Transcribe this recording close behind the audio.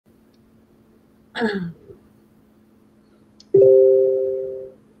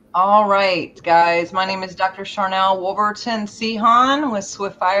All right, guys. My name is Dr. Sharnael Wolverton Sehan with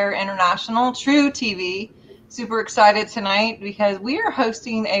Swiftfire International True TV. Super excited tonight because we are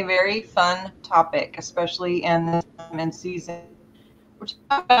hosting a very fun topic, especially in this time and season. We're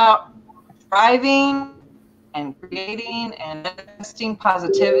talking about thriving and creating and manifesting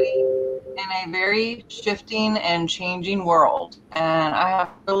positivity in a very shifting and changing world. And I have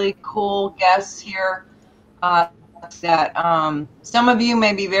really cool guests here that some of you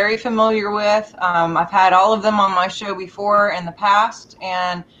may be very familiar with. I've had all of them on my show before in the past,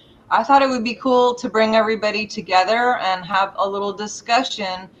 and I thought it would be cool to bring everybody together and have a little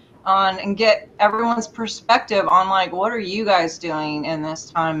discussion on and get everyone's perspective on, like, what are you guys doing in this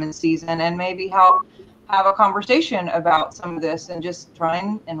time and season, and maybe help have a conversation about some of this and just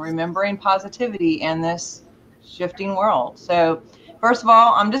trying and remembering positivity in this shifting world. So first of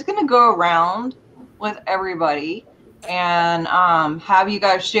all, I'm just going to go around with everybody and have you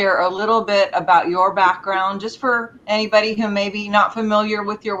guys share a little bit about your background, just for anybody who may be not familiar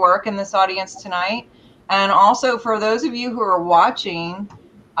with your work in this audience tonight. And also for those of you who are watching,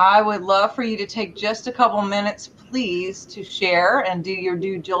 I would love for you to take just a couple minutes, please, to share and do your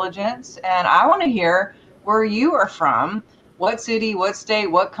due diligence. And I want to hear where you are from, what city, what state,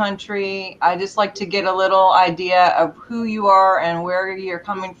 what country. I just like to get a little idea of who you are and where you're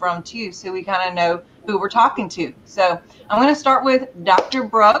coming from too, so we kind of know who we're talking to. So I'm going to start with Dr.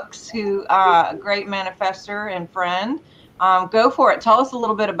 Brooks, who a great manifester and friend. Go for it. Tell us a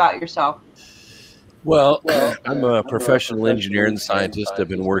little bit about yourself. Well, I'm a professional engineer and scientist. I've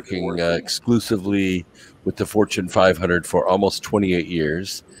been working exclusively with the Fortune 500 for almost 28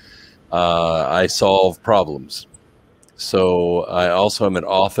 years. I solve problems. So I also am an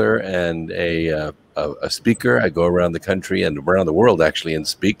author and a speaker. I go around the country and around the world, actually, and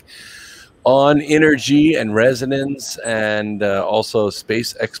speak on energy and resonance, and also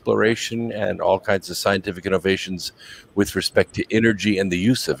space exploration and all kinds of scientific innovations with respect to energy and the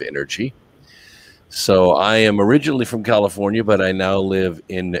use of energy. So I am originally from California, but I now live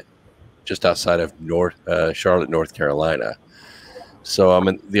in just outside of Charlotte, North Carolina. So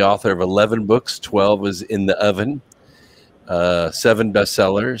I'm the author of 11 books, 12 is in the oven, 7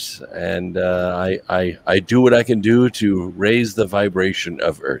 bestsellers, and I do what I can do to raise the vibration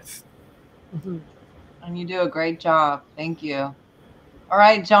of Earth. Mm-hmm. And you do a great job. Thank you. All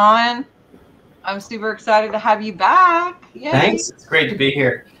right, John, I'm super excited to have you back. Yay. Thanks. It's great to be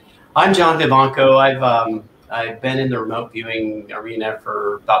here. I'm John Vivanco. I've been in the remote viewing arena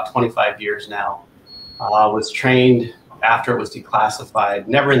for about 25 years now. Was trained after it was declassified,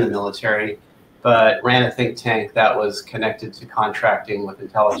 never in the military, but ran a think tank that was connected to contracting with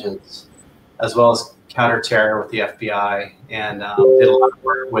intelligence, as well as counterterror with the FBI, and did a lot of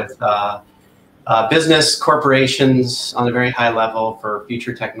work with business corporations on a very high level for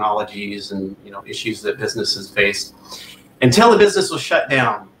future technologies and issues that businesses faced, until the business was shut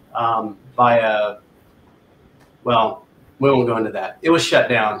down by a, well, we won't go into that. It was shut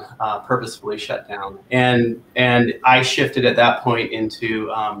down, purposefully shut down, and I shifted at that point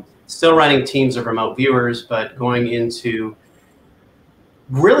into still running teams of remote viewers, but going into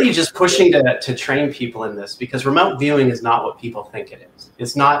really just pushing to train people in this, because remote viewing is not what people think it is.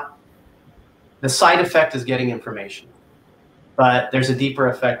 It's not. The side effect is getting information, but there's a deeper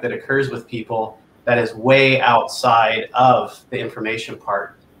effect that occurs with people that is way outside of the information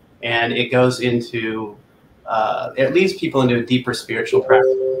part, and it goes into it leads people into a deeper spiritual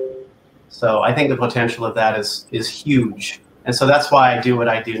practice. So I think the potential of that is huge, and so that's why I do what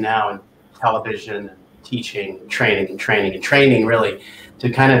I do now in television, and teaching, training, and training, and training, really,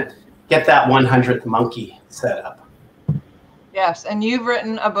 to kind of get that 100th monkey set up. Yes, and you've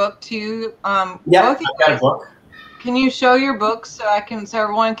written a book too. Yeah, I've got a book. Can you show your book so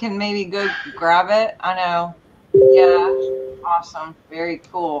everyone can maybe go grab it? I know. Yeah, awesome, very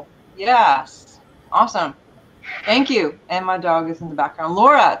cool. Yes, awesome. Thank you. And my dog is in the background.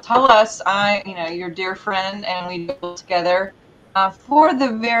 Laura, tell us, your dear friend, and we do together. For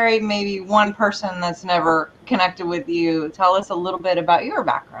the very maybe one person that's never connected with you, tell us a little bit about your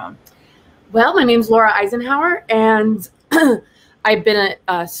background. Well, my name's Laura Eisenhower, and I've been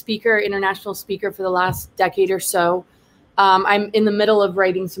a speaker, international speaker, for the last decade or so. I'm in the middle of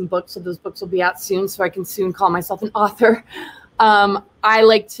writing some books, so those books will be out soon, so I can soon call myself an author. I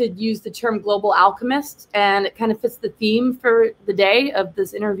like to use the term global alchemist, and it kind of fits the theme for the day of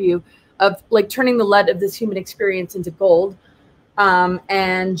this interview, of like turning the lead of this human experience into gold,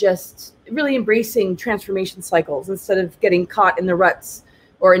 and just really embracing transformation cycles instead of getting caught in the ruts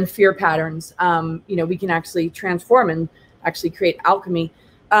or in fear patterns. We can actually transform and actually create alchemy.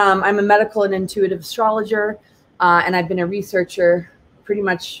 I'm a medical and intuitive astrologer, and I've been a researcher pretty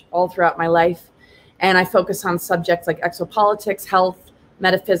much all throughout my life. And I focus on subjects like exopolitics, health,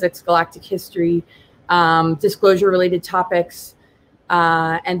 metaphysics, galactic history, disclosure-related topics,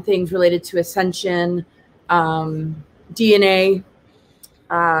 and things related to ascension, DNA,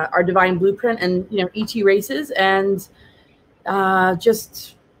 our divine blueprint, and ET races, and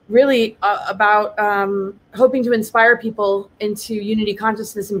just really about hoping to inspire people into unity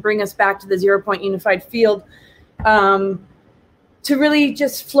consciousness and bring us back to the 0-point unified field, to really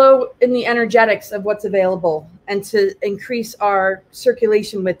just flow in the energetics of what's available and to increase our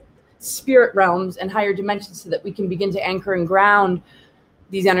circulation with spirit realms and higher dimensions so that we can begin to anchor and ground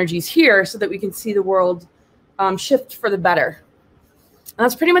these energies here so that we can see the world shift for the better. And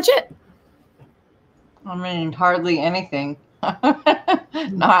that's pretty much it. I mean, hardly anything.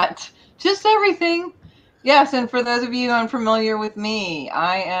 Not just everything. Yes, and for those of you unfamiliar with me,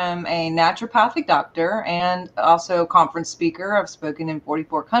 I am a naturopathic doctor and also conference speaker. I've spoken in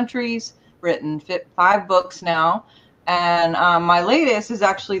 44 countries, written 5 books now, and my latest is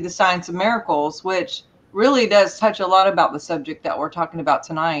actually The Science of Miracles, which really does touch a lot about the subject that we're talking about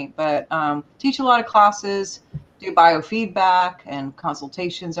tonight, but teach a lot of classes, do biofeedback and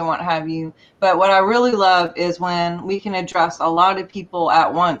consultations and what have you. But what I really love is when we can address a lot of people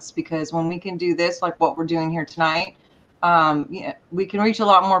at once, because when we can do this, like what we're doing here tonight, we can reach a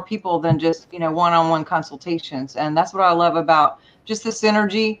lot more people than just, one-on-one consultations. And that's what I love about just the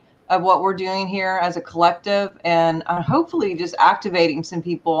synergy of what we're doing here as a collective, and hopefully just activating some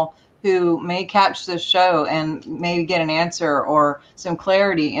people who may catch this show and maybe get an answer or some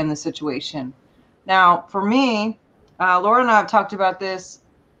clarity in the situation. Now, for me, Laura and I have talked about this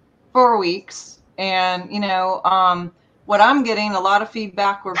for weeks, and what I'm getting a lot of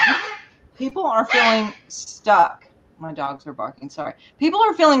feedback where people are feeling stuck. My dogs are barking. Sorry. People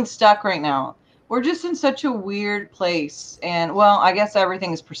are feeling stuck right now. We're just in such a weird place, and well, I guess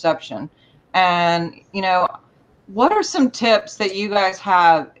everything is perception. And what are some tips that you guys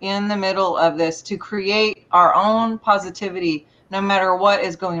have in the middle of this to create our own positivity, no matter what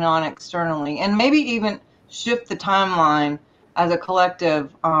is going on externally, and maybe even shift the timeline as a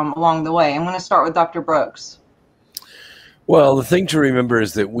collective along the way? I'm going to start with Dr. Brooks. Well, the thing to remember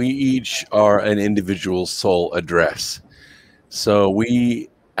is that we each are an individual soul address. So we,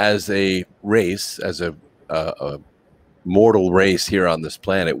 as a race, as a mortal race here on this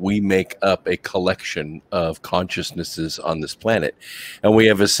planet, we make up a collection of consciousnesses on this planet. And we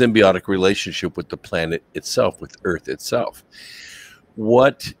have a symbiotic relationship with the planet itself, with Earth itself.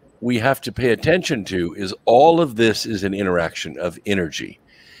 What we have to pay attention to is all of this is an interaction of energy.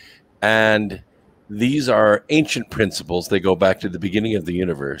 And these are ancient principles. They go back to the beginning of the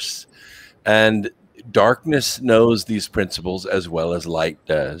universe. And darkness knows these principles as well as light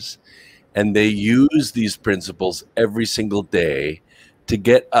does. And they use these principles every single day to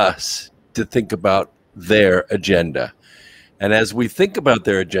get us to think about their agenda. And as we think about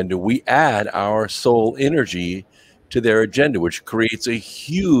their agenda, we add our soul energy to their agenda, which creates a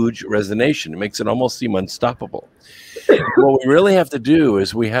huge resonance. It makes it almost seem unstoppable. What we really have to do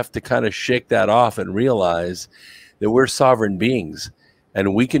is we have to kind of shake that off and realize that we're sovereign beings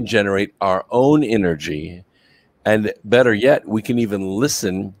and we can generate our own energy. And better yet, we can even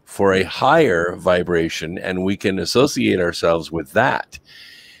listen for a higher vibration and we can associate ourselves with that.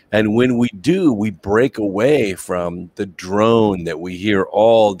 And when we do, we break away from the drone that we hear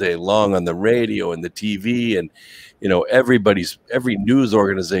all day long on the radio and the TV. And, every news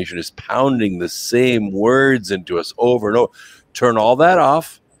organization is pounding the same words into us over and over. Turn all that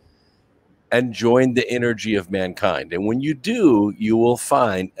off and join the energy of mankind. And when you do, you will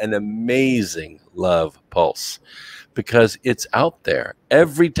find an amazing love pulse, because it's out there.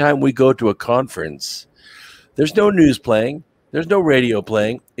 Every time we go to a conference, there's no news playing, there's no radio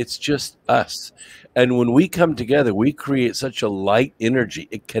playing, it's just us. And when we come together, we create such a light energy,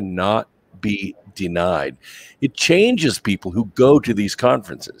 it cannot be denied. It changes people who go to these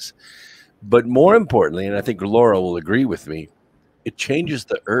conferences. But more importantly, and I think Laura will agree with me, it changes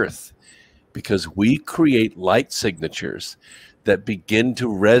the earth, because we create light signatures that begin to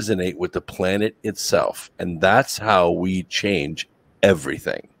resonate with the planet itself. And that's how we change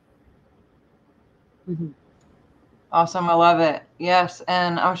everything. Mm-hmm. Awesome. I love it. Yes.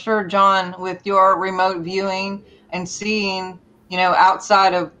 And I'm sure, John, with your remote viewing and seeing,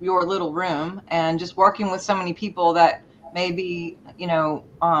 outside of your little room and just working with so many people that may be,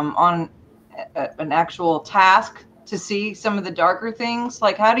 on an actual task to see some of the darker things,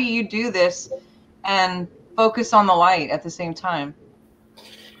 like how do you do this and focus on the light at the same time?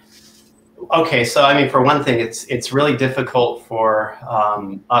 Okay, so I mean, for one thing, it's really difficult for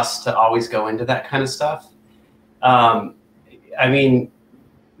us to always go into that kind of stuff. I mean,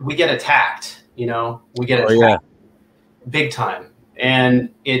 we get attacked, you know, we get attacked big time,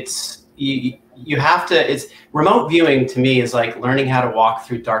 and you have to. It's remote viewing to me is like learning how to walk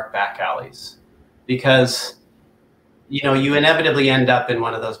through dark back alleys, because you know you inevitably end up in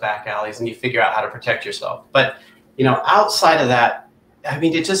one of those back alleys, and you figure out how to protect yourself. But you know, outside of that. I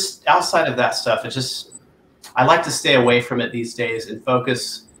mean, outside of that stuff, I like to stay away from it these days and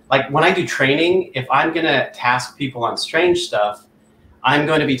focus. Like when I do training, if I'm going to task people on strange stuff, I'm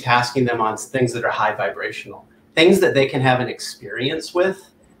going to be tasking them on things that are high vibrational, things that they can have an experience with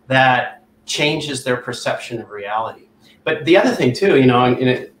that changes their perception of reality. But the other thing too, you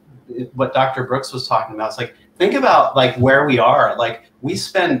know, what Dr. Brooks was talking about, it's like, think about like where we are. Like we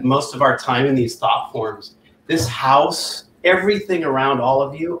spend most of our time in these thought forms. This house, everything around all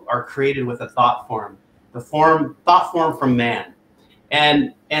of you are created with a thought form, thought form from man,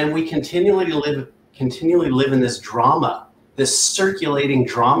 and we continually live in this drama, this circulating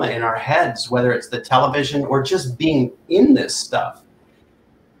drama in our heads, whether it's the television or just being in this stuff.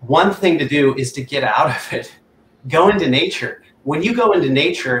 One thing to do is to get out of it, go into nature. When you go into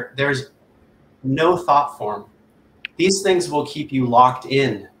nature, there's no thought form. These things will keep you locked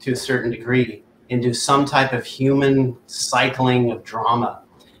in to a certain degree into some type of human cycling of drama.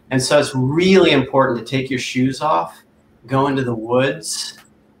 And so it's really important to take your shoes off, go into the woods,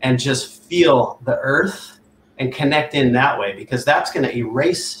 and just feel the earth and connect in that way, because that's going to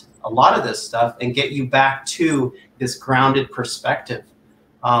erase a lot of this stuff and get you back to this grounded perspective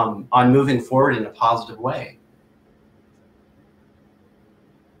on moving forward in a positive way.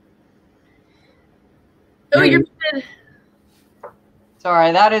 Oh, you're good.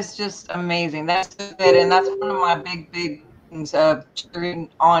 Sorry, that is just amazing. That's so good, and that's one of my big things of cheering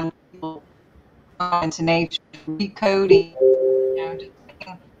on people into nature, recoding, you know,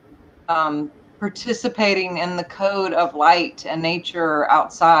 just participating in the code of light and nature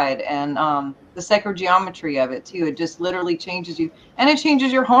outside, and the sacred geometry of it too. It just literally changes you, and it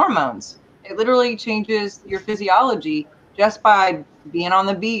changes your hormones. It literally changes your physiology just by being on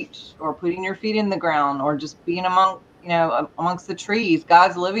the beach or putting your feet in the ground or just being amongst the trees,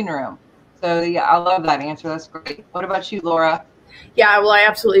 God's living room. So yeah, I love that answer. That's great. What about you, Laura? Yeah, well, I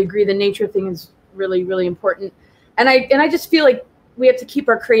absolutely agree. The nature thing is really, really important. And I just feel like we have to keep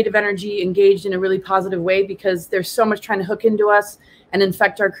our creative energy engaged in a really positive way, because there's so much trying to hook into us and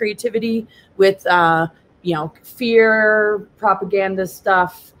infect our creativity with, fear, propaganda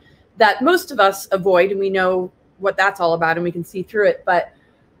stuff that most of us avoid, and we know what that's all about and we can see through it. But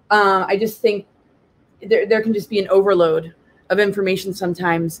I just think there can just be an overload of information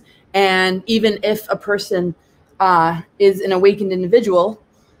sometimes. And even if a person is an awakened individual,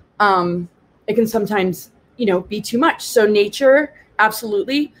 it can sometimes, be too much. So nature,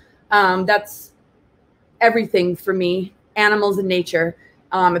 absolutely. That's everything for me. Animals and nature.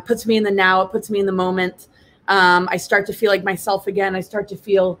 It puts me in the now. It puts me in the moment. I start to feel like myself again. I start to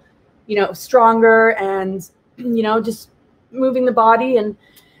feel, stronger and, just moving the body and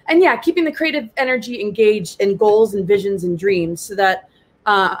yeah, keeping the creative energy engaged in goals and visions and dreams, so that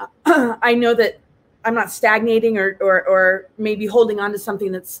I know that I'm not stagnating or maybe holding on to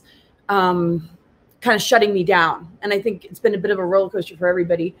something that's kind of shutting me down. And I think it's been a bit of a roller coaster for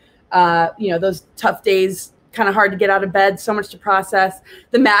everybody. Those tough days, kind of hard to get out of bed, so much to process,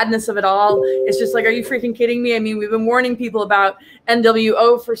 the madness of it all. It's just like, are you freaking kidding me? I mean, we've been warning people about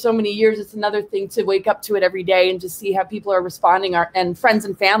NWO for so many years. It's another thing to wake up to it every day and just see how people are responding, and friends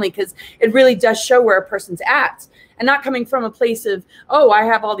and family, because it really does show where a person's at, and not coming from a place of, oh, I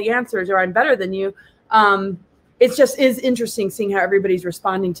have all the answers or I'm better than you. It just is interesting seeing how everybody's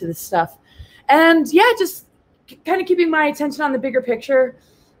responding to this stuff. And yeah, just kind of keeping my attention on the bigger picture.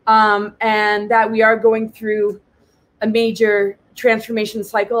 And that we are going through a major transformation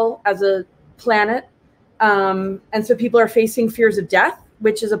cycle as a planet. And so people are facing fears of death,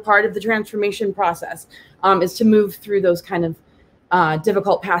 which is a part of the transformation process, is to move through those kind of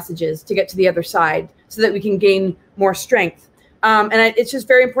difficult passages to get to the other side so that we can gain more strength. And it's just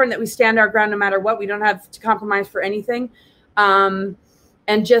very important that we stand our ground no matter what. We don't have to compromise for anything. And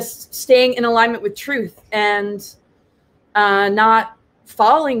just staying in alignment with truth and not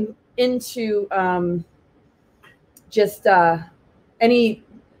falling into any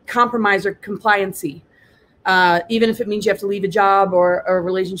compromise or compliancy, even if it means you have to leave a job or a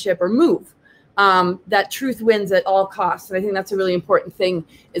relationship or move. That truth wins at all costs. And I think that's a really important thing,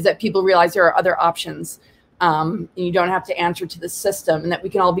 is that people realize there are other options. And you don't have to answer to the system, and that we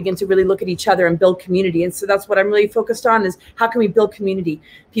can all begin to really look at each other and build community. And so that's what I'm really focused on, is how can we build community?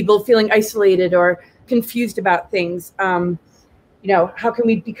 People feeling isolated or confused about things. How can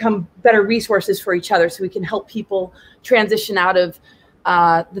we become better resources for each other so we can help people transition out of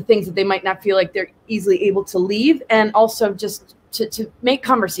the things that they might not feel like they're easily able to leave, and also just to make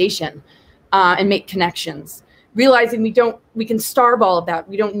conversation and make connections, realizing we can starve all of that.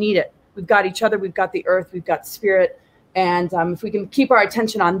 We don't need it. We've got each other, we've got the earth, we've got spirit. And if we can keep our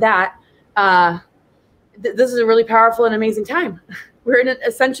attention on that, this is a really powerful and amazing time. We're in an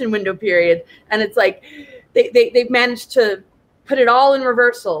ascension window period, and it's like they've managed to put it all in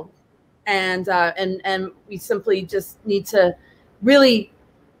reversal. And we simply just need to really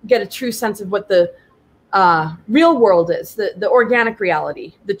get a true sense of what the real world is, the organic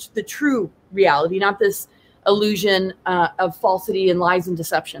reality, the true reality, not this illusion of falsity and lies and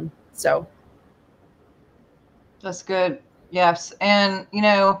deception. So that's good. Yes. And,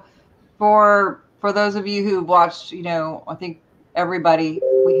 for those of you who've watched, I think everybody,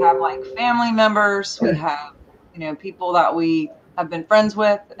 we have like family members, we have, people that we have been friends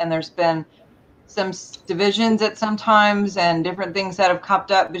with, and there's been some divisions at some times and different things that have popped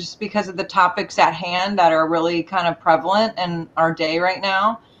up just because of the topics at hand that are really kind of prevalent in our day right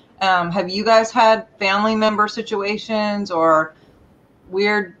now. Have you guys had family member situations or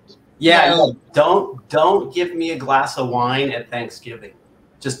weird? Yeah, don't give me a glass of wine at Thanksgiving.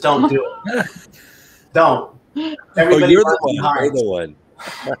 Just don't do it. Don't. Everybody you're the one.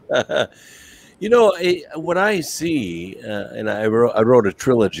 What I see, and I wrote a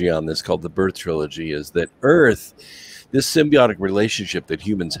trilogy on this called the Birth Trilogy, is that Earth, this symbiotic relationship that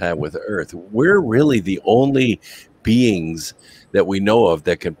humans have with Earth, we're really the only beings that we know of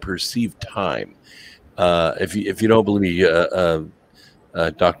that can perceive time. If you don't believe me,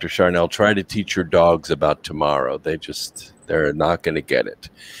 Dr. Sharnael, try to teach your dogs about tomorrow. They're not going to get it.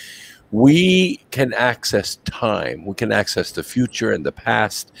 We can access time. We can access the future and the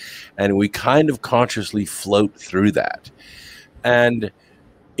past, and we kind of consciously float through that. And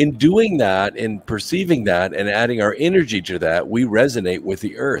in doing that, in perceiving that, and adding our energy to that, we resonate with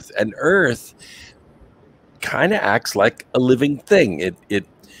the Earth. And Earth kind of acts like a living thing.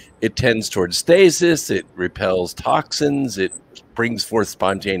 It tends towards stasis. It repels toxins. It brings forth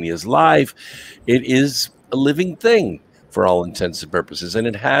spontaneous life. It is a living thing for all intents and purposes, and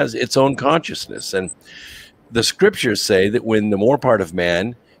it has its own consciousness. And the scriptures say that when the more part of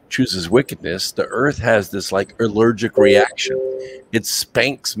man chooses wickedness, the earth has this like allergic reaction. It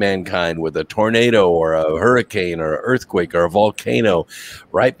spanks mankind with a tornado or a hurricane or an earthquake or a volcano,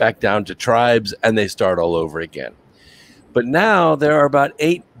 right back down to tribes, and they start all over again. But now there are about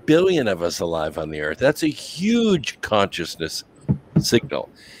 8 billion of us alive on the earth. That's a huge consciousness signal.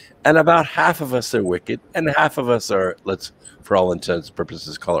 And about half of us are wicked, and half of us are, let's, for all intents and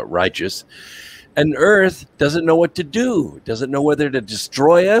purposes, call it righteous. And Earth doesn't know what to do, doesn't know whether to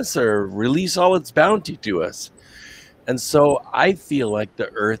destroy us or release all its bounty to us. And so I feel like the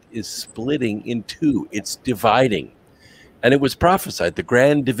Earth is splitting in two. It's dividing. And it was prophesied, the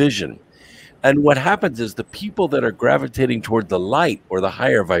grand division. And what happens is the people that are gravitating toward the light or the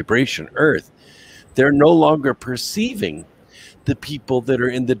higher vibration Earth, they're no longer perceiving the people that are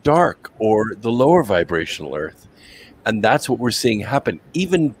in the dark or the lower vibrational Earth. And that's what we're seeing happen.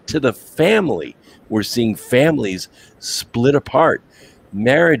 Even to the family, we're seeing families split apart,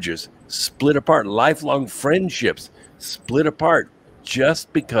 marriages split apart, lifelong friendships split apart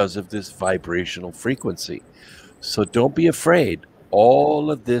just because of this vibrational frequency. So don't be afraid. All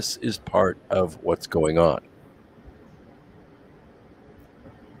of this is part of what's going on.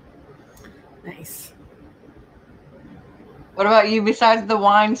 Nice. What about you besides the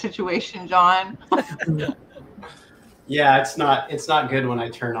wine situation, John? Yeah, it's not good when I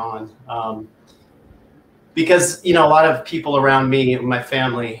turn on. Because, a lot of people around me, my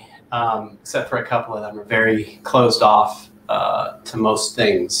family, except for a couple of them, are very closed off to most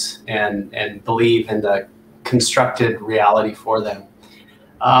things and believe in the constructed reality for them.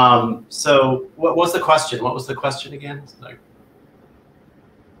 So what was the question? What was the question again?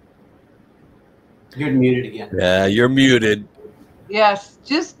 You're muted again. Yeah, you're muted. Yes,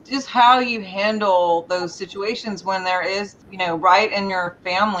 just how you handle those situations when there is, right in your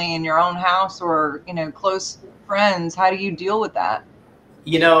family, in your own house, or close friends. How do you deal with that?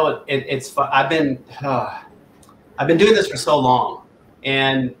 It's fun. I've been doing this for so long,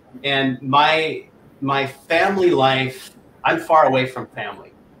 and my family life, I'm far away from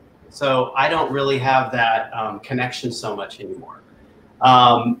family, so I don't really have that connection so much anymore.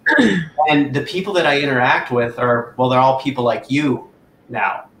 And the people that I interact with they're all people like you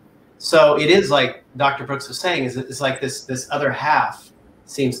now. So it is like Dr. Brooks was saying, it's like this other half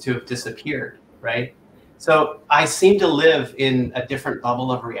seems to have disappeared, right? So I seem to live in a different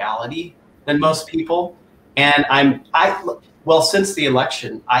bubble of reality than most people. And well, since the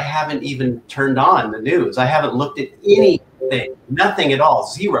election, I haven't even turned on the news. I haven't looked at anything, nothing at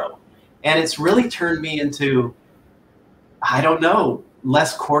all, zero. And it's really turned me into, I don't know,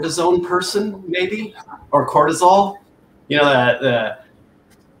 less cortisone person maybe, or cortisol, you know, the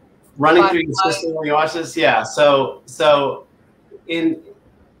running through your system when you watch this. Yeah. So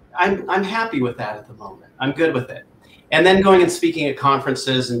I'm happy with that at the moment. I'm good with it. And then going and speaking at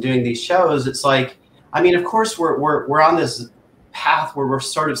conferences and doing these shows, it's like, I mean, of course we're on this path where we're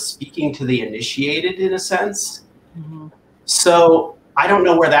sort of speaking to the initiated in a sense. Mm-hmm. So I don't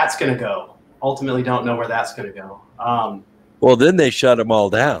know where that's going to go. Ultimately don't know where that's going to go. Well, then they shut them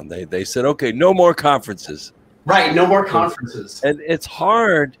all down. They said, okay, no more conferences. Right. No more conferences. And it's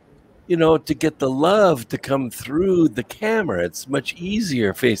hard, you know, to get the love to come through the camera. It's much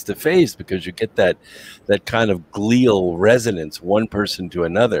easier face to face because you get that kind of glial resonance, one person to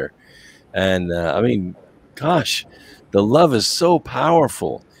another. And I mean, gosh, the love is so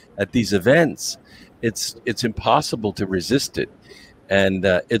powerful at these events. It's impossible to resist it. And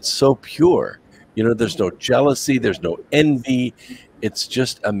it's so pure. You know, there's no jealousy, there's no envy. It's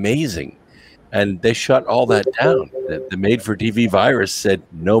just amazing. And they shut all that down. The Made for TV virus said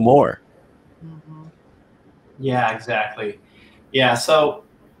no more. Mm-hmm. Yeah, exactly. Yeah, so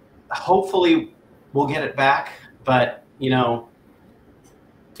hopefully we'll get it back. But, you know,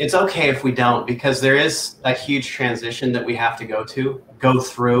 it's okay if we don't, because there is a huge transition that we have to go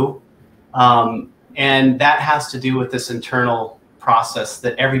through. And that has to do with this internal process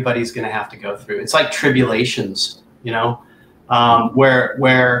that everybody's going to have to go through. It's like tribulations, you know,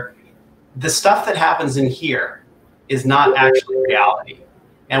 where the stuff that happens in here is not actually reality.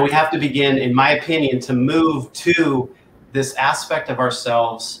 And we have to begin, in my opinion, to move to this aspect of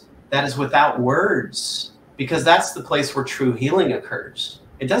ourselves that is without words, because that's the place where true healing occurs.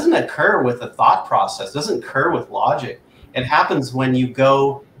 It doesn't occur with a thought process, it doesn't occur with logic. It happens when you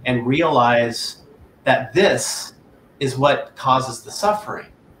go and realize that this is what causes the suffering.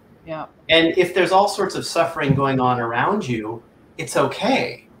 Yeah. And if there's all sorts of suffering going on around you, it's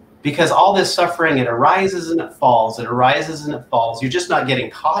okay. Because all this suffering, it arises and it falls, it arises and it falls. You're just not getting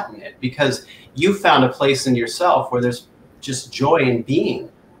caught in it because you found a place in yourself where there's just joy in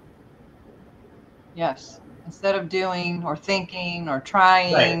being. Yes. Instead of doing or thinking or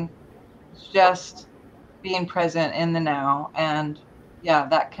trying, right. It's just being present in the now. And yeah,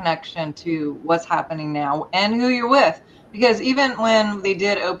 that connection to what's happening now and who you're with. Because even when they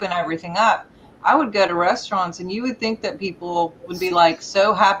did open everything up, I would go to restaurants and you would think that people would be like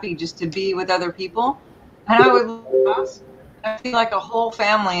so happy just to be with other people. And I would feel like a whole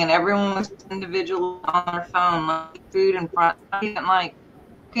family and everyone was individual on their phone, like food in front, even like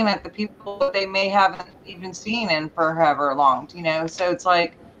looking at the people that they may haven't even seen in forever long, you know? So it's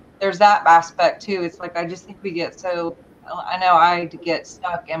like, there's that aspect too. It's like, I just think we get so, I know I get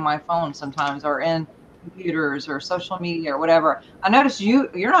stuck in my phone sometimes or in computers or social media or whatever. I noticed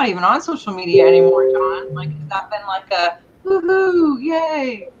you're not even on social media anymore, John. Like, has that been like a woohoo,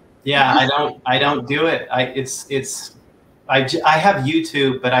 yay? Yeah, I don't do it. I have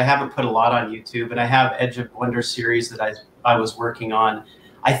YouTube, but I haven't put a lot on YouTube, and I have Edge of Wonder series that I was working on.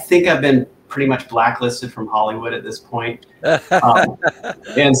 I think I've been pretty much blacklisted from Hollywood at this point.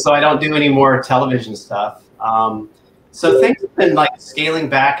 And so I don't do any more television stuff. So things have been like scaling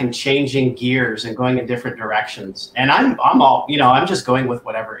back and changing gears and going in different directions. And I'm all, you know, I'm just going with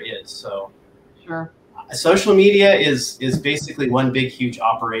whatever is. So sure. Social media is basically one big, huge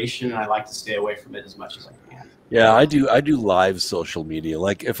operation, and I like to stay away from it as much as I can. Yeah, I do live social media.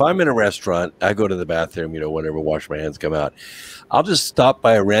 Like if I'm in a restaurant, I go to the bathroom, you know, whatever, wash my hands, come out. I'll just stop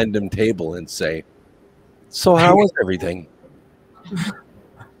by a random table and say, so how was everything?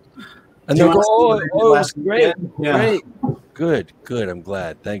 And they'll go, oh, it was great, great, good. I'm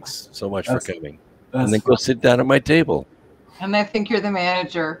glad. Thanks so much for coming. And then go sit down at my table. And they think you're the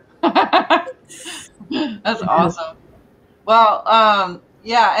manager. That's awesome. Well,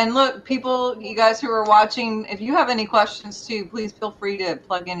 yeah, and look, people, you guys who are watching, if you have any questions too, please feel free to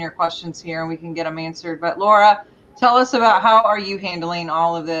plug in your questions here and we can get them answered. But Laura, tell us about how are you handling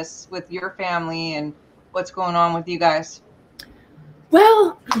all of this with your family and what's going on with you guys?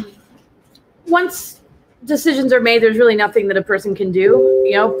 Well, once decisions are made, there's really nothing that a person can do,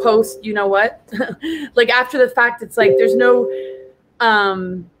 you know, post, you know what, like after the fact, it's like, there's no,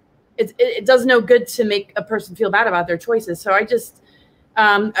 it does no good to make a person feel bad about their choices. So I just,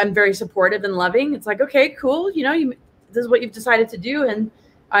 I'm very supportive and loving. It's like, okay, cool. You know, this is what you've decided to do. And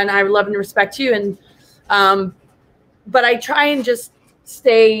I love and respect you. And but I try and just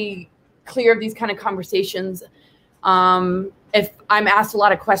stay clear of these kind of conversations. If I'm asked a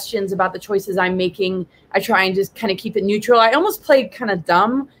lot of questions about the choices I'm making, I try and just kind of keep it neutral. I almost play kind of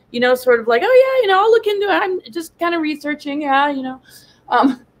dumb, you know, sort of like, oh yeah, you know, I'll look into it. I'm just kind of researching. Yeah, you know,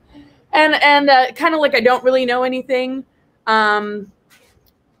 and kind of like I don't really know anything. And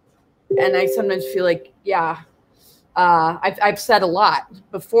I sometimes feel like, yeah, I've said a lot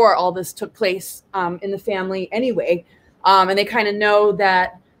before all this took place in the family anyway. And they kind of know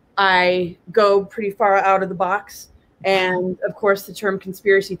that I go pretty far out of the box. And of course, the term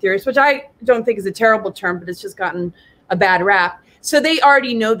conspiracy theorist, which I don't think is a terrible term, but it's just gotten a bad rap. So they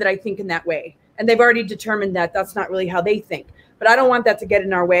already know that I think in that way. And they've already determined that that's not really how they think. But I don't want that to get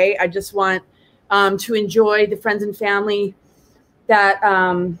in our way. I just want to enjoy the friends and family that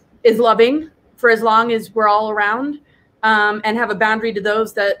is loving for as long as we're all around, and have a boundary to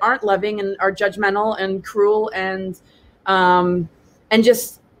those that aren't loving and are judgmental and cruel, and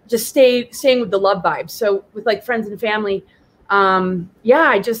just staying with the love vibe. So with like friends and family, yeah,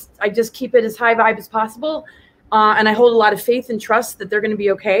 I just keep it as high vibe as possible. And I hold a lot of faith and trust that they're going to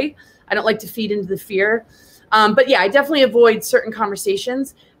be okay. I don't like to feed into the fear. But yeah, I definitely avoid certain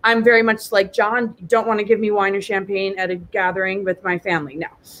conversations. I'm very much like John, don't want to give me wine or champagne at a gathering with my family. No.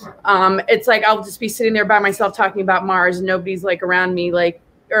 It's like, I'll just be sitting there by myself talking about Mars and nobody's like around me, like,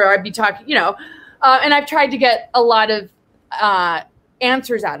 or I'd be talking, you know, and I've tried to get a lot of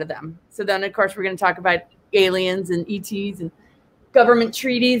answers out of them. So then of course we're going to talk about aliens and ETs and government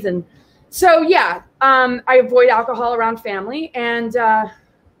treaties. And so, yeah, I avoid alcohol around family, and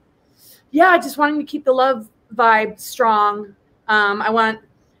yeah, just wanting to keep the love vibe strong. I want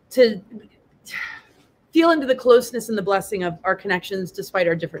to feel into the closeness and the blessing of our connections despite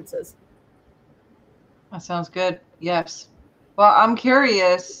our differences. That sounds good. Yes. Well, I'm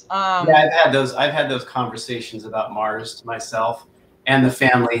curious. Yeah, I've had those conversations about Mars to myself and the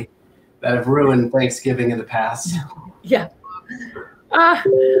family that have ruined Thanksgiving in the past. Yeah.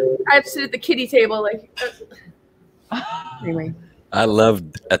 I'd sit at the kiddie table like. Anyway. I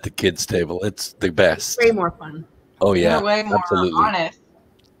loved at the kids' table. It's the best. Way more fun. Oh yeah, they're way more absolutely. honest.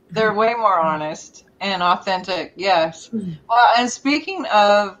 They're way more honest and authentic. Yes. Well, and speaking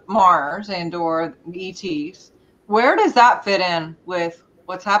of Mars and/or ETs, where does that fit in with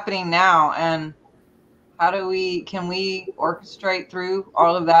what's happening now, and how can we orchestrate through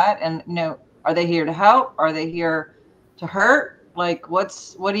all of that? And you know, are they here to help? Are they here to hurt? Like,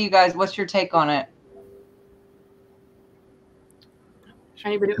 what's your take on it?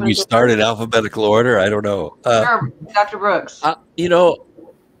 Can we start in alphabetical order? I don't know. Sure, Dr. Brooks. You know,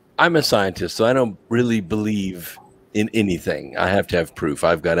 I'm a scientist, so I don't really believe in anything. I have to have proof.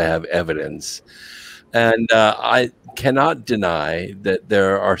 I've got to have evidence. And I cannot deny that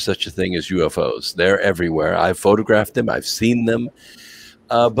there are such a thing as UFOs. They're everywhere. I've photographed them. I've seen them.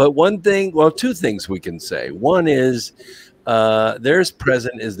 But two things we can say. One is they're as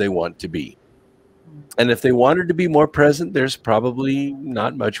present as they want to be. And if they wanted to be more present, there's probably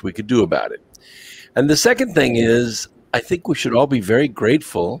not much we could do about it. And the second thing is, I think we should all be very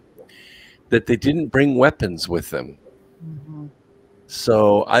grateful that they didn't bring weapons with them. Mm-hmm.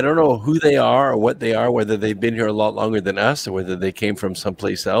 So I don't know who they are or what they are, whether they've been here a lot longer than us or whether they came from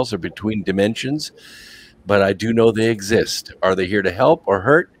someplace else or between dimensions. But I do know they exist. Are they here to help or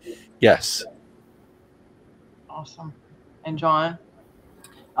hurt? Yes. Awesome. And John?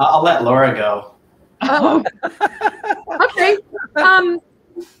 I'll let Laura go. Oh, okay. I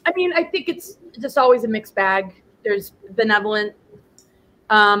mean, I think it's just always a mixed bag. There's benevolent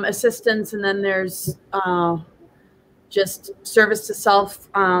assistance, and then there's just service to self,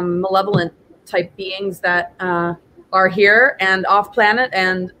 malevolent type beings that are here and off planet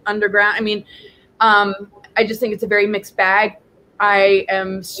and underground. I mean, I just think it's a very mixed bag. I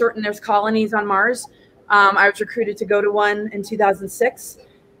am certain there's colonies on Mars. I was recruited to go to one in 2006.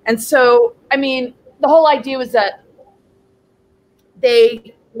 And so, I mean, the whole idea was that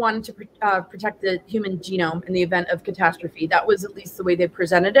they wanted to protect the human genome in the event of catastrophe. That was at least the way they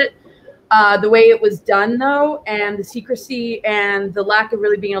presented it. The way it was done, though, and the secrecy and the lack of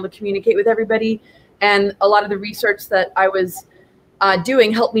really being able to communicate with everybody, and a lot of the research that I was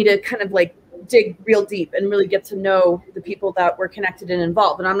doing helped me to kind of like dig real deep and really get to know the people that were connected and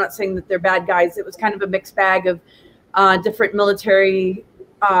involved. And I'm not saying that they're bad guys. It was kind of a mixed bag of different military,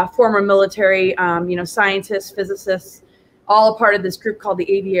 former military, scientists, physicists, all a part of this group called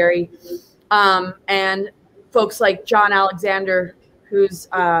the Aviary. And folks like John Alexander, who's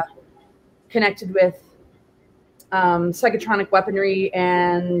connected with psychotronic weaponry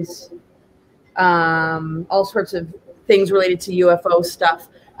and all sorts of things related to UFO stuff.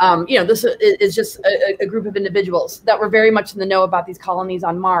 This is just a group of individuals that were very much in the know about these colonies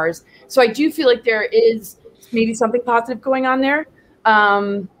on Mars. So I do feel like there is maybe something positive going on there.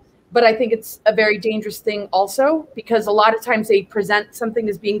 But I think it's a very dangerous thing also, because a lot of times they present something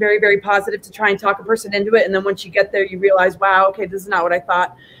as being very, very positive to try and talk a person into it. And then once you get there, you realize, wow, okay, this is not what I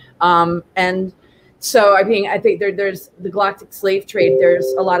thought. And so, I think there's the galactic slave trade. There's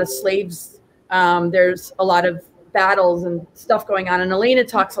a lot of slaves. There's a lot of battles and stuff going on. And Elena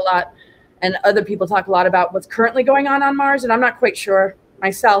talks a lot, and other people talk a lot about what's currently going on Mars. And I'm not quite sure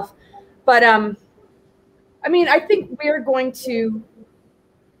myself. But, I think we're going to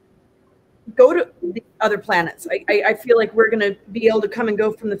go to the other planets. I feel like we're going to be able to come and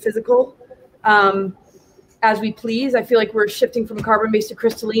go from the physical as we please. I feel like we're shifting from carbon-based to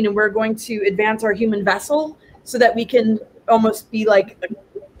crystalline, and we're going to advance our human vessel so that we can almost be like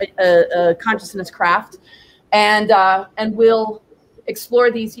a consciousness craft, and we'll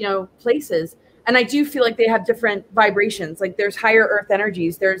explore these, places. And I do feel like they have different vibrations. Like there's higher Earth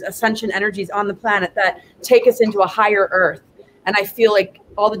energies, there's ascension energies on the planet that take us into a higher Earth. And I feel like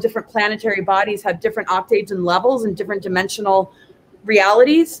all the different planetary bodies have different octaves and levels and different dimensional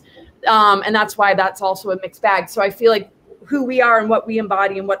realities. And that's why that's also a mixed bag. So I feel like who we are and what we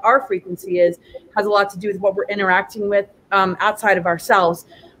embody and what our frequency is has a lot to do with what we're interacting with outside of ourselves.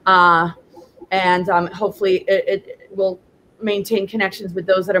 And hopefully it will maintain connections with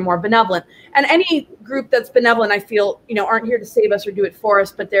those that are more benevolent. And any group that's benevolent, I feel, aren't here to save us or do it for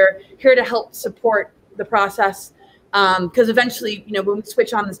us, but they're here to help support the process. Because eventually, when we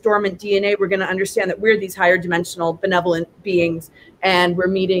switch on this dormant DNA, we're going to understand that we're these higher dimensional benevolent beings, and we're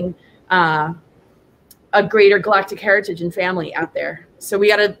meeting a greater galactic heritage and family out there. So we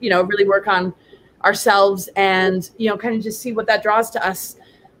got to, really work on ourselves and, kind of just see what that draws to us.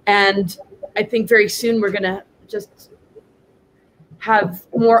 And I think very soon we're going to just have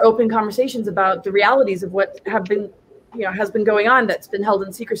more open conversations about the realities of what have been, has been going on that's been held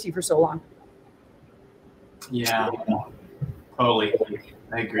in secrecy for so long. Yeah, totally.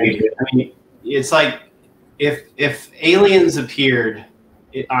 I agree. I mean, it's like if aliens appeared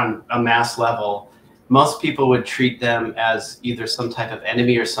on a mass level, most people would treat them as either some type of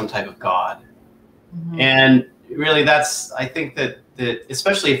enemy or some type of god. Mm-hmm. And really, I think that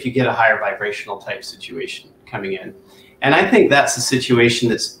especially if you get a higher vibrational type situation coming in, and I think that's a situation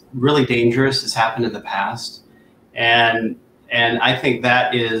that's really dangerous. It's happened in the past, and I think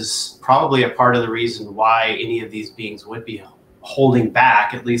that is probably a part of the reason why any of these beings would be holding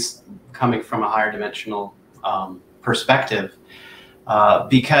back, at least coming from a higher dimensional perspective,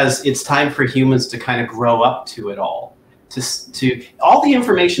 because it's time for humans to kind of grow up to it all. To all the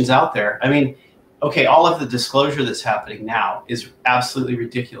information's out there. I mean, okay, all of the disclosure that's happening now is absolutely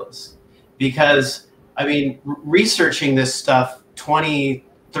ridiculous, because I mean, researching this stuff 20,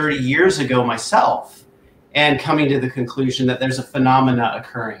 30 years ago myself, and coming to the conclusion that there's a phenomena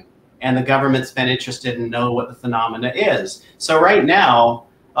occurring, and the government's been interested in know what the phenomena is. So right now,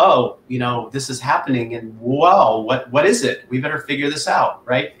 this is happening, and whoa, what is it? We better figure this out,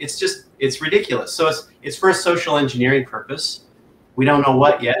 right? It's ridiculous. So it's for a social engineering purpose. We don't know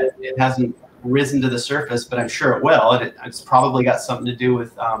what yet. It hasn't risen to the surface, but I'm sure it will. And it's probably got something to do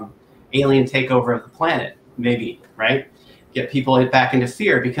with alien takeover of the planet, maybe, right? Get people back into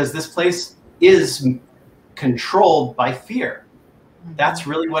fear, because this place is controlled by fear. That's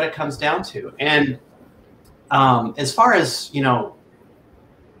really what it comes down to. And as far as a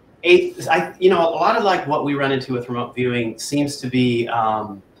lot of like what we run into with remote viewing seems to be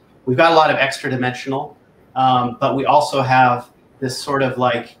we've got a lot of extra dimensional, but we also have this sort of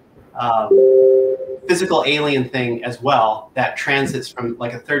like physical alien thing as well that transits from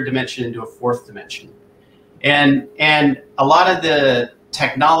like a third dimension into a fourth dimension. And a lot of the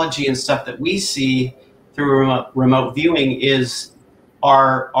technology and stuff that we see through remote viewing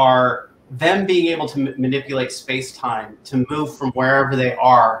are them being able to manipulate space-time to move from wherever they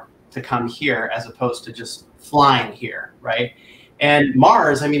are to come here, as opposed to just flying here, right? And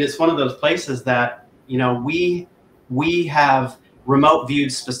Mars, I mean, it's one of those places that, we have remote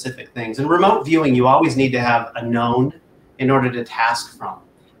viewed specific things. And remote viewing, you always need to have a known in order to task from.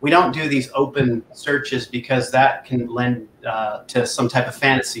 We don't do these open searches because that can lend to some type of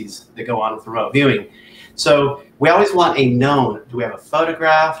fantasies that go on with remote viewing. So we always want a known. Do we have a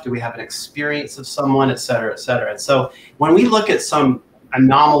photograph? Do we have an experience of someone, et cetera, et cetera? And so when we look at some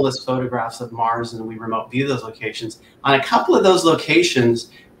anomalous photographs of Mars and we remote view those locations, on a couple of those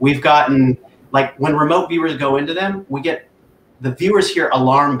locations, we've gotten, like when remote viewers go into them, the viewers hear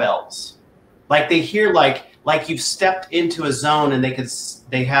alarm bells. Like they hear like you've stepped into a zone, and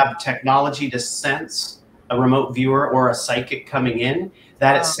they have technology to sense a remote viewer or a psychic coming in.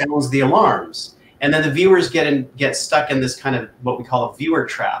 that it sounds the alarms. And then the viewers get stuck in this kind of what we call a viewer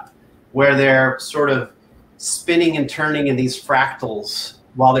trap, where they're sort of spinning and turning in these fractals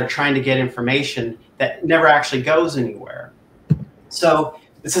while they're trying to get information that never actually goes anywhere. So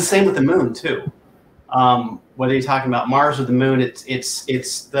it's the same with the moon too. Whether you're talking about Mars or the moon,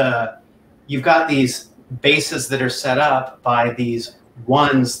 you've got these bases that are set up by these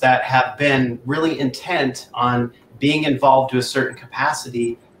ones that have been really intent on being involved to a certain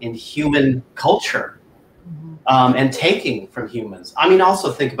capacity in human culture, and taking from humans. I mean,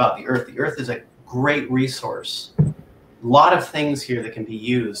 also think about the Earth. The Earth is a great resource. A lot of things here that can be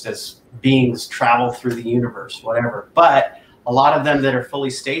used as beings travel through the universe, whatever. But a lot of them that are fully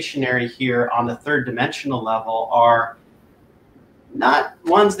stationary here on the third dimensional level are not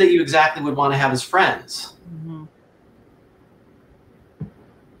ones that you exactly would want to have as friends.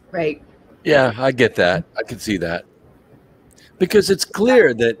 Right. Yeah, I get that. I can see that. Because it's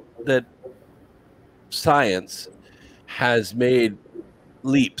clear that science has made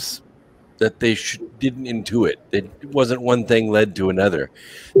leaps that they didn't intuit. It wasn't one thing led to another.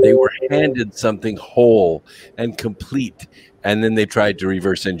 They were handed something whole and complete, and then they tried to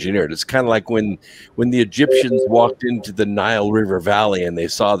reverse engineer it. It's kind of like when the Egyptians walked into the Nile River Valley and they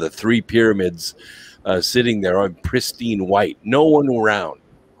saw the 3 pyramids sitting there on pristine white, no one around.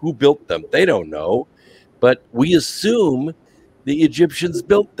 Who built them? They don't know. But we assume the Egyptians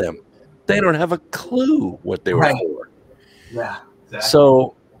built them. They don't have a clue what they were for. Yeah, exactly.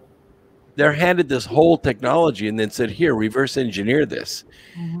 So they're handed this whole technology and then said, here, reverse engineer this.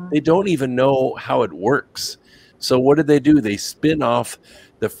 They don't even know how it works. So what do? They spin off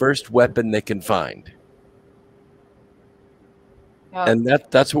the first weapon they can find. And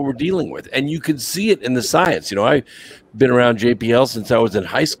that's what we're dealing with. And you can see it in the science. You know, I've been around JPL since I was in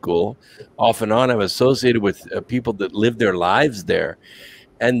high school. Off and on, I'm associated with people that live their lives there.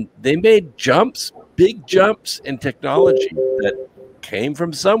 And they made jumps, big jumps in technology that came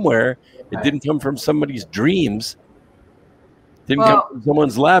from somewhere. It didn't come from somebody's dreams. It didn't come from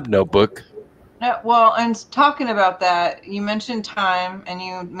someone's lab notebook. Well, and talking about that, you mentioned time and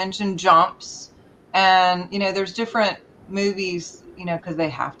you mentioned jumps. And, you know, there's different movies, you know, because they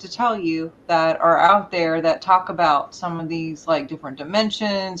have to tell you, that are out there that talk about some of these like different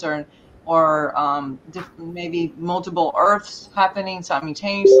dimensions or maybe multiple Earths happening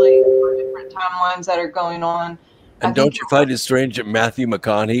simultaneously, or different timelines that are going on. And don't you find it strange that Matthew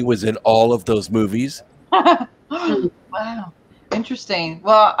McConaughey was in all of those movies? Wow, interesting.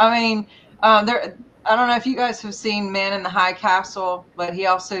 Well, I mean, I don't know if you guys have seen Man in the High Castle, but he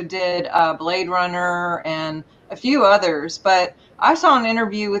also did Blade Runner and a few others. But I saw an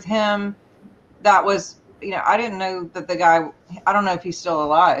interview with him that was, you know, I didn't know that the guy, I don't know if he's still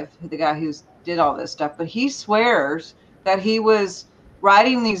alive, the guy who did all this stuff, but he swears that he was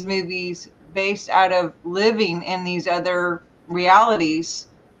writing these movies based out of living in these other realities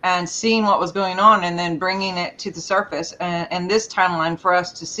and seeing what was going on and then bringing it to the surface and this timeline for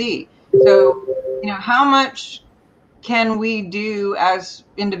us to see. So, you know, how much can we do as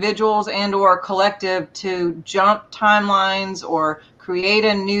individuals and or collective to jump timelines or create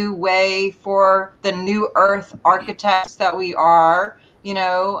a new way for the new Earth architects that we are, you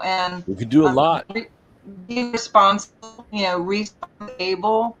know, and we can do a lot. Being responsible, you know,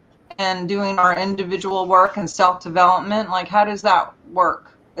 responsible and doing our individual work and self-development. Like, how does that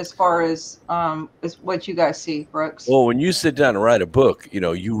work as far as what you guys see, Brooks? Well, when you sit down and write a book, you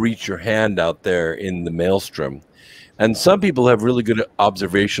know, you reach your hand out there in the maelstrom. And some people have really good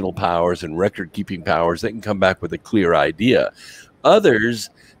observational powers and record-keeping powers. They can come back with a clear idea. Others,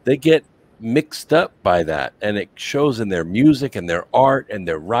 they get mixed up by that, and it shows in their music and their art and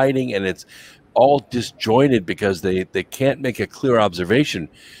their writing, and it's all disjointed because they can't make a clear observation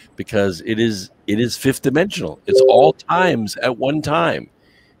because it is fifth dimensional. It's all times at one time,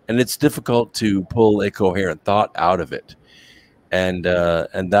 and it's difficult to pull a coherent thought out of it. And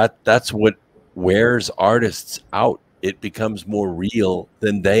that's what wears artists out. It becomes more real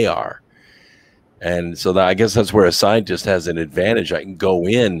than they are. And so I guess that's where a scientist has an advantage. I can go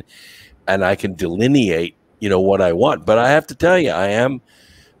in and I can delineate, you know, what I want. But I have to tell you, I am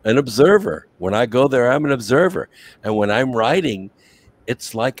an observer. When I go there, I'm an observer. And when I'm writing,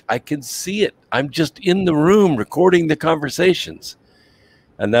 it's like I can see it. I'm just in the room recording the conversations.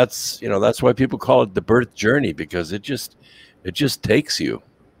 And that's, you know, that's why people call it the birth journey, because it just takes you.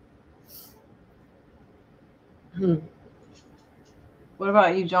 What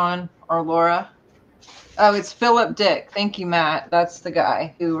about you, John or Laura? Oh, it's Philip Dick. Thank you, Matt. That's the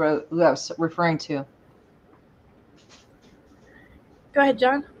guy who I was referring to. Go ahead,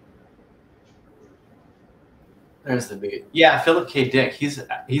 John. There's the beat. Yeah, Philip K. Dick. He's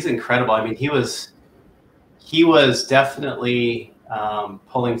incredible. I mean, he was definitely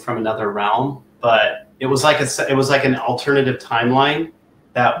pulling from another realm, but it was like an alternative timeline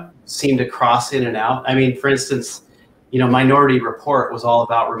that seemed to cross in and out. I mean, for instance, Minority Report was all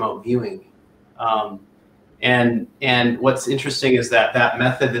about remote viewing, and what's interesting is that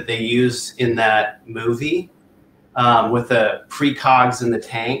method that they use in that movie with the precogs in the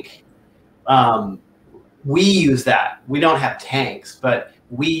tank. We use that. We don't have tanks, but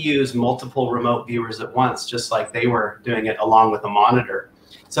we use multiple remote viewers at once, just like they were doing it along with a monitor.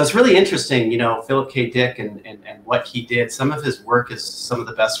 So it's really interesting, Philip K. Dick and what he did. Some of his work is some of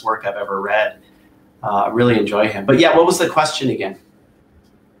the best work I've ever read. I really enjoy him. But yeah, what was the question again?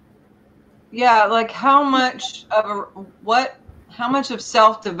 Yeah, like how much of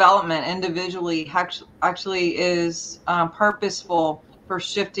self-development individually actually is purposeful for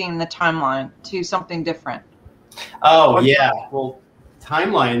shifting the timeline to something different? Oh, yeah. Well,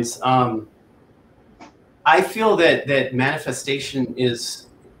 timelines, I feel that manifestation is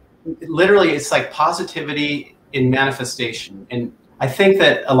literally, it's like positivity in manifestation. And I think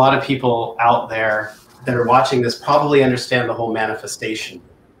that a lot of people out there that are watching this probably understand the whole manifestation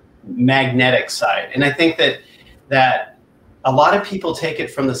magnetic side. And I think that a lot of people take it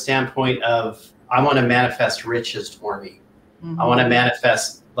from the standpoint of, I want to manifest riches for me. Mm-hmm. I want to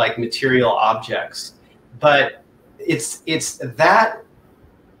manifest like material objects, but it's that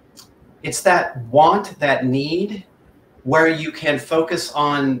want, that need, where you can focus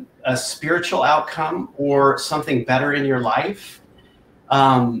on a spiritual outcome or something better in your life,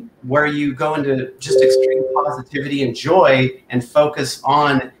 where you go into just extreme positivity and joy and focus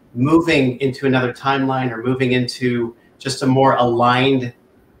on moving into another timeline or moving into just a more aligned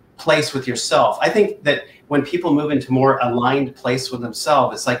place with yourself. I think that when people move into more aligned place with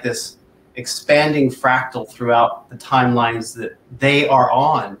themselves, it's like this expanding fractal throughout the timelines that they are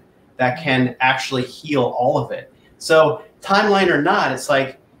on that can actually heal all of it. So timeline or not, it's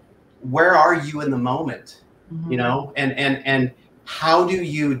like, where are you in the moment? Mm-hmm. And how do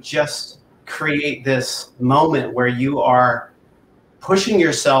you just create this moment where you are pushing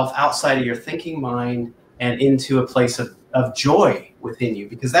yourself outside of your thinking mind and into a place of joy within you?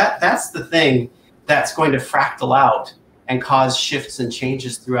 Because that's the thing that's going to fractal out and cause shifts and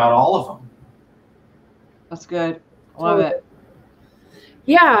changes throughout all of them. That's good. Love it.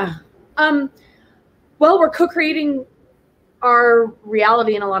 Yeah. Well, we're co-creating our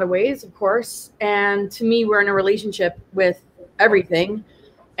reality in a lot of ways, of course. And to me, we're in a relationship with everything.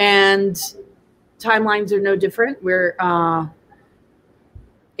 And timelines are no different. We're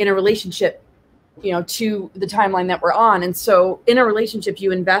in a relationship, to the timeline that we're on. And so in a relationship,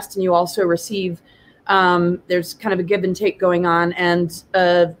 you invest and you also receive. There's kind of a give and take going on, and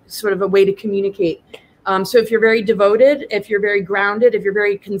sort of a way to communicate. So if you're very devoted, if you're very grounded, if you're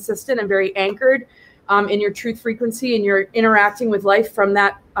very consistent and very anchored in your truth frequency, and you're interacting with life from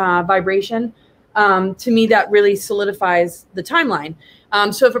that vibration, to me, that really solidifies the timeline.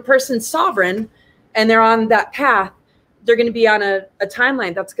 So if a person's sovereign and they're on that path, they're going to be on a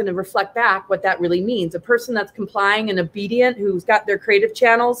timeline that's going to reflect back what that really means. A person that's complying and obedient, who's got their creative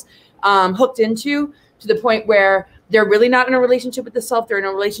channels hooked into, to the point where they're really not in a relationship with the self, they're in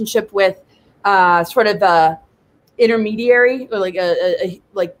a relationship with sort of a intermediary, or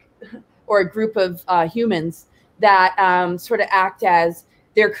like or a group of humans that sort of act as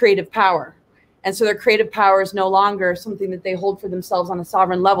their creative power. And so their creative power is no longer something that they hold for themselves on a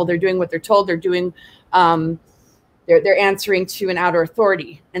sovereign level. They're doing what they're told. They're doing, they're answering to an outer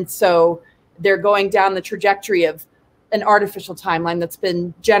authority. And so they're going down the trajectory of an artificial timeline that's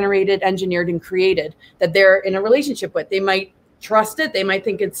been generated, engineered, and created, that they're in a relationship with. They might trust it. They might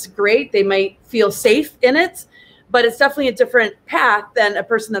think it's great. They might feel safe in it, but it's definitely a different path than a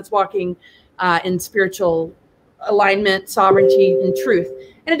person that's walking in spiritual alignment, sovereignty, and truth.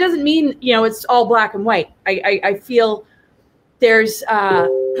 And it doesn't mean, it's all black and white. I feel there's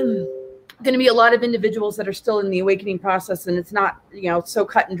going to be a lot of individuals that are still in the awakening process, and it's not, so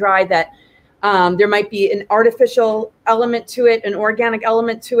cut and dry that there might be an artificial element to it, an organic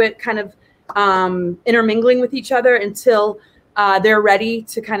element to it, kind of intermingling with each other until they're ready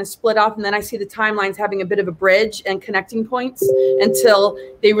to kind of split off. And then I see the timelines having a bit of a bridge and connecting points until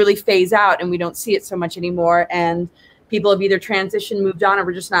they really phase out and we don't see it so much anymore. And people have either transitioned, moved on, or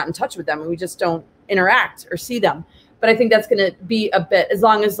we're just not in touch with them and we just don't interact or see them. But I think that's going to be a bit, as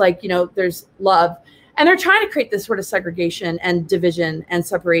long as there's love. And they're trying to create this sort of segregation and division and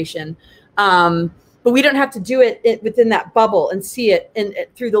separation. But we don't have to do it within that bubble and see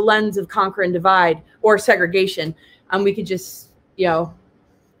it through the lens of conquer and divide or segregation. We could just,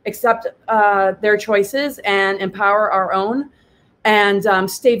 accept their choices and empower our own, and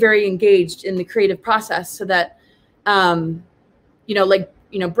stay very engaged in the creative process, so that, like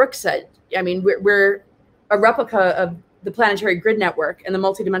Brooke said, I mean, we're a replica of the planetary grid network and the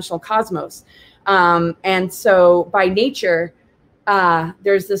multidimensional cosmos. And so by nature,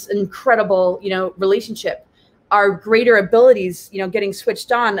 there's this incredible, relationship. Our greater abilities, getting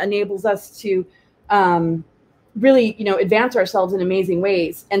switched on enables us to really, advance ourselves in amazing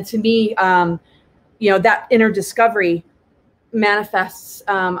ways. And to me, that inner discovery manifests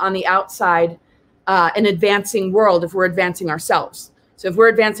on the outside, an advancing world if we're advancing ourselves. So if we're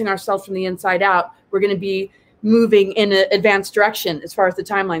advancing ourselves from the inside out, we're going to be moving in an advanced direction as far as the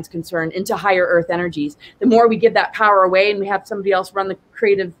timeline's concerned, into higher earth energies. The more we give that power away and we have somebody else run the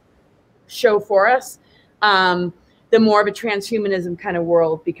creative show for us, the more of a transhumanism kind of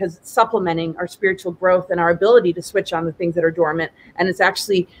world, because it's supplementing our spiritual growth and our ability to switch on the things that are dormant. And it's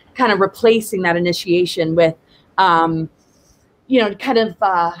actually kind of replacing that initiation with, that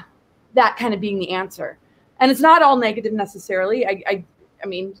kind of being the answer. And it's not all negative necessarily. I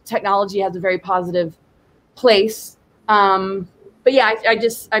mean, technology has a very positive place. But yeah,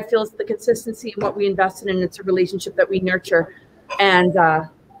 I feel it's the consistency in what we invest in, and it's a relationship that we nurture, and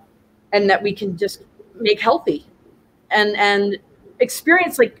that we can just make healthy and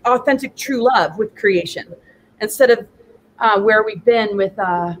experience like authentic, true love with creation, instead of where we've been with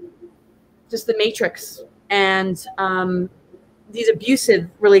just the matrix and these abusive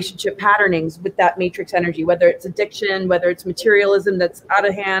relationship patternings with that matrix energy, whether it's addiction, whether it's materialism that's out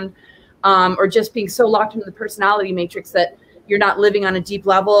of hand, or just being so locked into the personality matrix that you're not living on a deep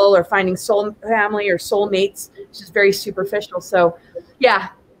level or finding soul family or soulmates. It's just very superficial. So yeah,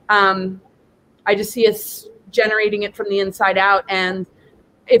 I just see us generating it from the inside out. And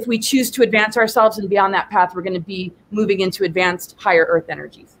if we choose to advance ourselves and be on that path, we're going to be moving into advanced higher earth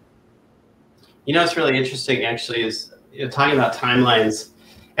energies. What's really interesting actually is, talking about timelines.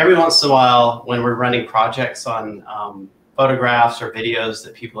 Every once in a while, when we're running projects on photographs or videos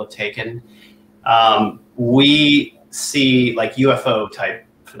that people have taken, we see like UFO type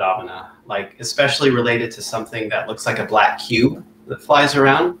phenomena, like especially related to something that looks like a black cube that flies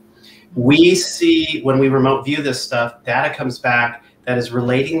around. We see, when we remote view this stuff, data comes back that is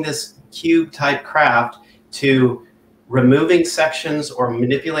relating this cube type craft to removing sections or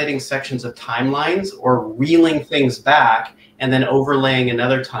manipulating sections of timelines, or reeling things back and then overlaying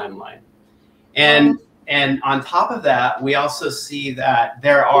another timeline. And on top of that, we also see that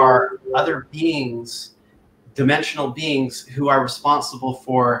there are other beings, dimensional beings, who are responsible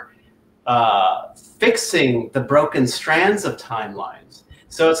for fixing the broken strands of timelines.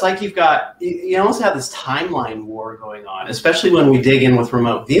 So it's like you almost have this timeline war going on, especially when we dig in with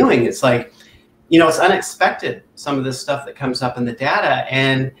remote viewing. It's like, it's unexpected, some of this stuff that comes up in the data.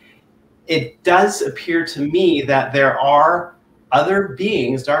 And it does appear to me that there are other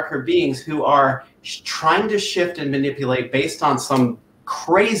beings, darker beings, who are trying to shift and manipulate based on some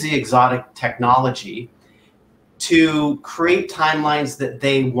crazy exotic technology to create timelines that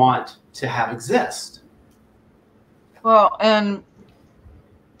they want to have exist. Well, and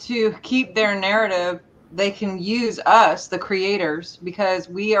to keep their narrative, they can use us, the creators, because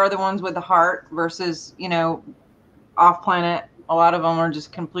we are the ones with the heart versus, off planet. A lot of them are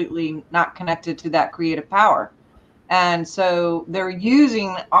just completely not connected to that creative power. And so they're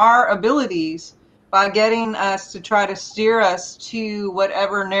using our abilities by getting us to try to steer us to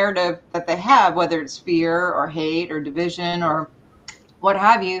whatever narrative that they have, whether it's fear or hate or division or what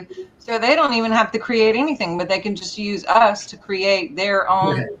have you. So they don't even have to create anything, but they can just use us to create their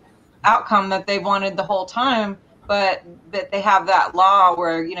own outcome that they wanted the whole time. But that they have that law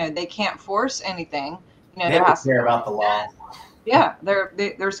where, they can't force anything. They don't care about the law. Yeah, there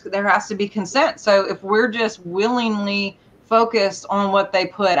has to be consent. So if we're just willingly focused on what they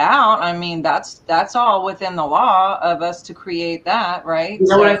put out, I mean, that's all within the law of us to create that, right? You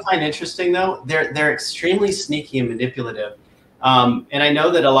know what I find interesting though? They're extremely sneaky and manipulative. And I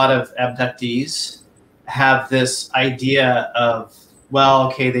know that a lot of abductees have this idea of, well,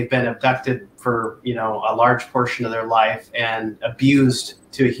 okay, they've been abducted for, a large portion of their life and abused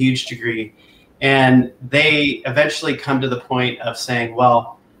to a huge degree. And they eventually come to the point of saying,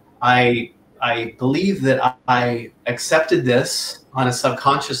 well, I believe that I accepted this on a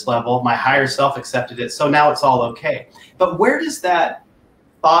subconscious level. My higher self accepted it. So now it's all okay. But where does that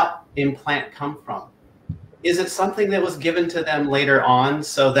thought implant come from? Is it something that was given to them later on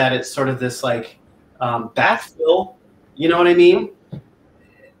so that it's sort of this like backfill? You know what I mean?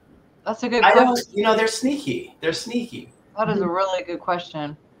 That's a good question. They're sneaky. They're sneaky. That is a really good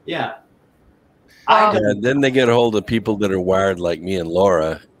question. Yeah. And then they get a hold of people that are wired like me and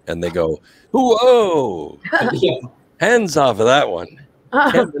Laura, and they go, whoa, Yeah. hands off of that one.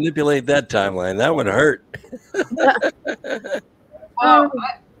 Can't manipulate that timeline. That one hurt. Well,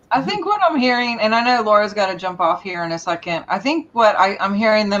 I think what I'm hearing, and I know Laura's got to jump off here in a second. I think what I'm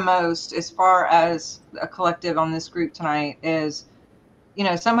hearing the most as far as a collective on this group tonight is,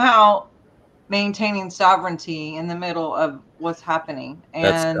 somehow maintaining sovereignty in the middle of what's happening,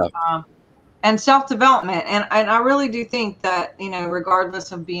 and self-development. And I really do think that,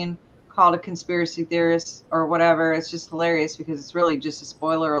 regardless of being called a conspiracy theorist or whatever, it's just hilarious because it's really just a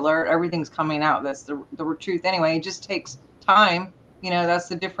spoiler alert. Everything's coming out. That's the truth anyway. It just takes time. That's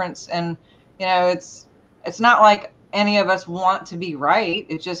the difference. And, it's not like any of us want to be right.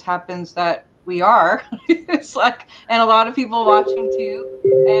 It just happens that we are. It's like, and a lot of people watching too.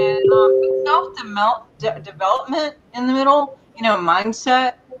 And self-development in the middle,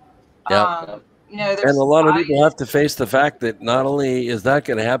 mindset. Yeah. And a lot of people have to face the fact that not only is that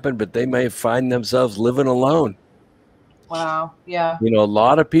going to happen, but they may find themselves living alone. Wow. Yeah. A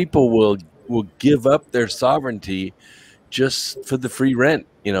lot of people will give up their sovereignty just for the free rent.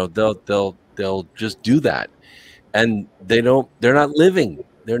 They'll just do that, and they're not living.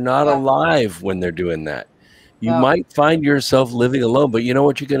 They're not alive when they're doing that. You might find yourself living alone, but you know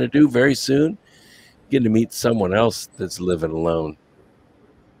what you're going to do very soon? You're going to meet someone else that's living alone.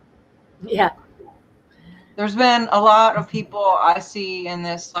 Yeah. There's been a lot of people I see in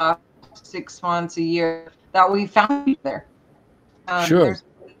this last 6 months, a year, that we found there. Sure. There's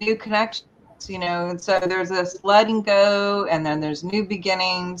new connections, and so there's this letting go, and then there's new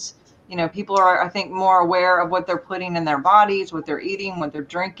beginnings. People are, I think, more aware of what they're putting in their bodies, what they're eating, what they're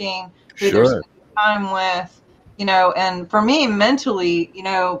drinking, who they're spending time with, and for me, mentally,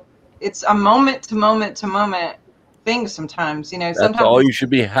 it's a moment to moment to moment thing sometimes, That's sometimes all you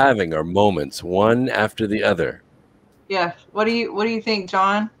should be having are moments, one after the other. Yeah. What do you think,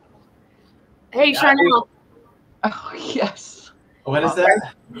 John? Hey, Sharnael. Oh, yes. What is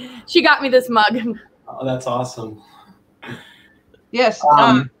that? She got me this mug. Oh, that's awesome. Yes.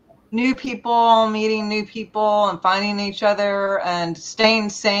 New people, meeting new people and finding each other and staying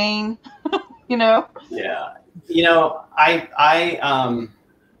sane, Yeah.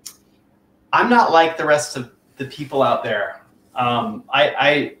 I'm not like the rest of the people out there. I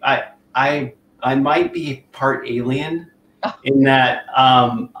might be part alien in that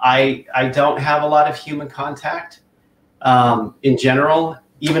I don't have a lot of human contact in general,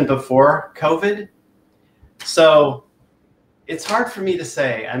 even before COVID. So it's hard for me to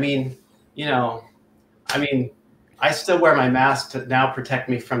say. I still wear my mask to now protect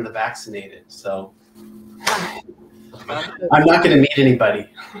me from the vaccinated. So I'm not going to meet anybody.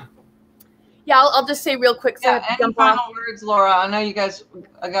 Yeah, I'll just say real quick. So any final words, Laura? I know you guys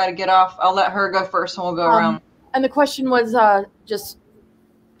got to get off. I'll let her go first, and we'll go around. And the question was just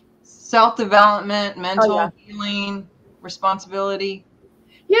self-development, mental healing, responsibility.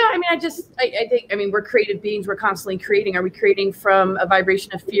 Yeah, I think we're creative beings. We're constantly creating. Are we creating from a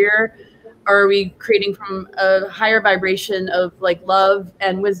vibration of fear? Or are we creating from a higher vibration of like love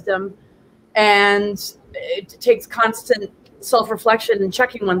and wisdom? And it takes constant self-reflection and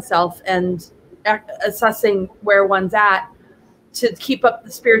checking oneself and assessing where one's at to keep up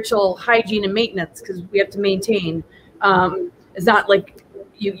the spiritual hygiene and maintenance, because we have to maintain. It's not like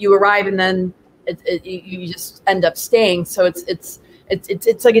you arrive and then you just end up staying. So it's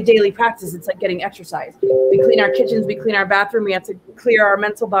like a daily practice. It's like getting exercise. We clean our kitchens, we clean our bathroom. We have to clear our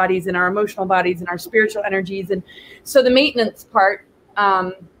mental bodies and our emotional bodies and our spiritual energies. And so the maintenance part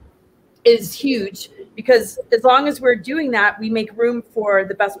is huge, because as long as we're doing that, we make room for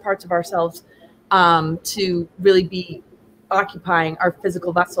the best parts of ourselves to really be occupying our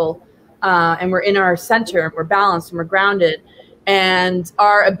physical vessel. And we're in our center, and we're balanced, and we're grounded. And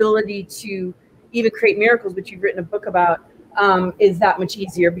our ability to even create miracles, which you've written a book about, is that much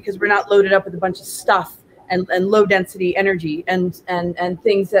easier, because we're not loaded up with a bunch of stuff and low density energy and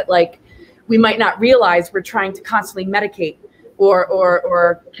things that like we might not realize we're trying to constantly medicate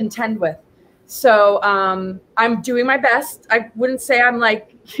or contend with. So I'm doing my best. I wouldn't say I'm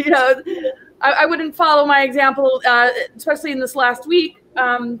like, I wouldn't follow my example, especially in this last week.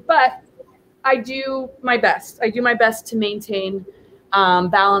 But I do my best. I do my best to maintain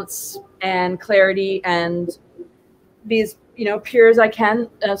balance and clarity and be as pure as I can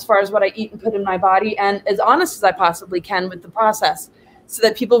as far as what I eat and put in my body, and as honest as I possibly can with the process, so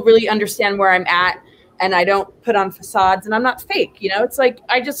that people really understand where I'm at, and I don't put on facades, and I'm not fake. It's like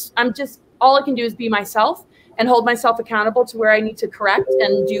I'm just all I can do is be myself and hold myself accountable to where I need to correct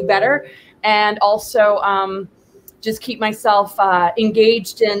and do better, and also just keep myself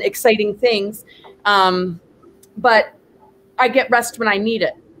engaged in exciting things. But I get rest when I need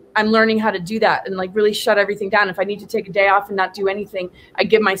it. I'm learning how to do that and like really shut everything down. If I need to take a day off and not do anything, I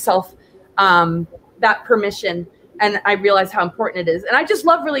give myself that permission, and I realize how important it is. And I just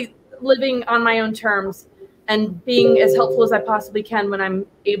love really living on my own terms and being as helpful as I possibly can when I'm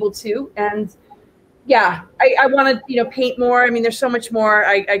able to. And yeah, I want to, you know, paint more. I mean, there's so much more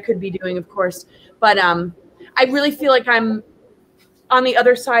I could be doing, of course, but I really feel like I'm on the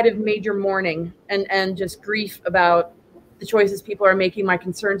other side of major mourning and just grief about the choices people are making, my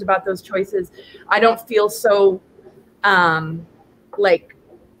concerns about those choices. I don't feel so like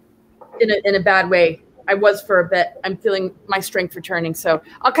in a bad way. I was for a bit. I'm feeling my strength returning. So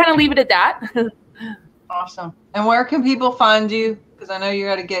I'll kind of leave it at that. Awesome. And where can people find you? Because I know you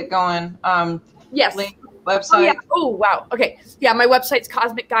got to get going. Yes. Link, website. Oh, yeah. Oh, wow. Okay. Yeah, my website's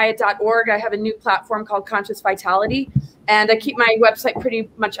cosmicgaia.org. I have a new platform called Conscious Vitality, and I keep my website pretty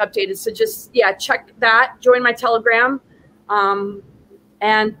much updated. So just, yeah, check that. Join my Telegram.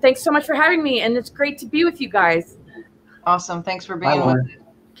 And thanks so much for having me. And it's great to be with you guys. Awesome. Thanks for being with us.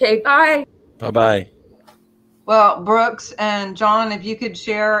 Okay. Bye. Bye-bye. Well, Brooks and John, if you could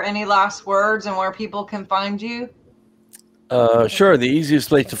share any last words and where people can find you. Sure. The easiest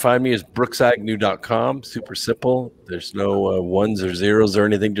place to find me is brooksagnew.com. Super simple. There's no ones or zeros or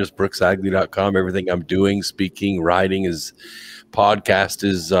anything, just brooksagnew.com. Everything I'm doing, speaking, writing, podcast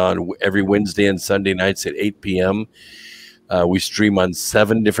is on every Wednesday and Sunday nights at 8 p.m. We stream on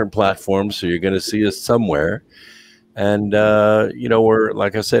 7 different platforms, so you're going to see us somewhere. And, you know, we're,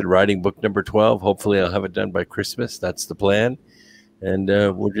 like I said, writing book number 12. Hopefully I'll have it done by Christmas. That's the plan. And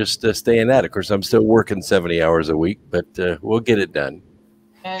we're just staying at it. Of course, I'm still working 70 hours a week, but we'll get it done.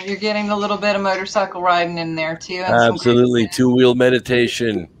 And you're getting a little bit of motorcycle riding in there, too. And absolutely. Two-wheel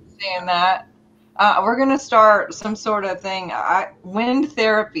meditation. Seeing that. We're going to start some sort of thing. Wind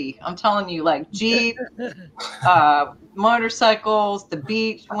therapy. I'm telling you, like Jeep, motorcycles, the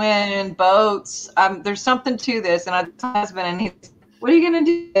beach, wind, boats. There's something to this. And my husband, and he's, what are you going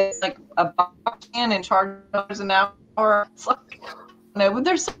to do? It's like a box can and charge $1 an hour. It's like, no, but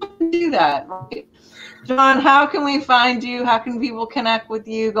there's something to that, right? John, how can we find you? How can people connect with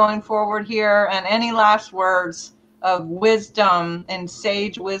you going forward here? And any last words of wisdom and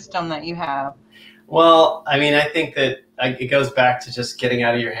sage wisdom that you have? Well, I mean, I think that it goes back to just getting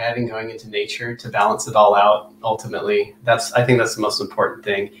out of your head and going into nature to balance it all out. Ultimately, I think that's the most important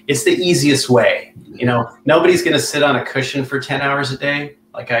thing. It's the easiest way. You know, nobody's going to sit on a cushion for 10 hours a day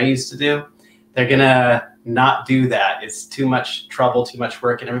like I used to do. They're going to not do that. It's too much trouble, too much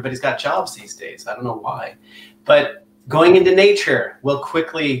work, and everybody's got jobs these days. I don't know why. But going into nature will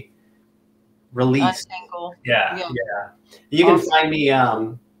quickly release. Untangle. Yeah. You can find me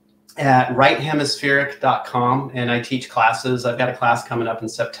at righthemispheric.com, and I teach classes. I've got a class coming up in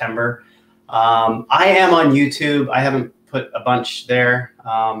September. I am on YouTube. I haven't put a bunch there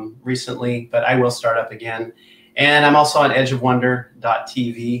recently, but I will start up again. And I'm also on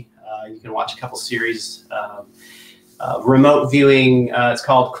edgeofwonder.tv. You can watch a couple series, remote viewing. It's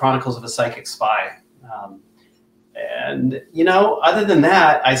called Chronicles of a Psychic Spy. And, you know, other than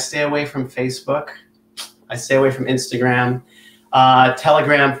that, I stay away from Facebook. I stay away from Instagram.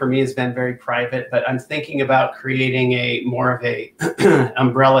 Telegram for me has been very private, but I'm thinking about creating more of a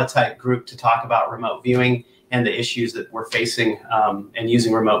umbrella type group to talk about remote viewing and the issues that we're facing and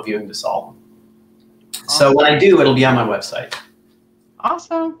using remote viewing to solve them. Awesome. So when I do, it'll be on my website.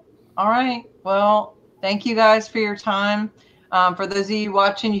 Awesome. All right. Well, thank you guys for your time. For those of you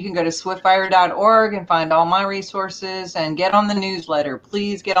watching, you can go to swiftfire.org and find all my resources and get on the newsletter.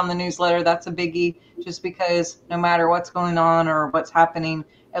 Please get on the newsletter. That's a biggie, just because no matter what's going on or what's happening,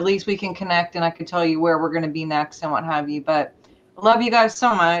 at least we can connect and I can tell you where we're going to be next and what have you. But I love you guys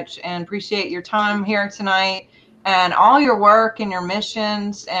so much and appreciate your time here tonight and all your work and your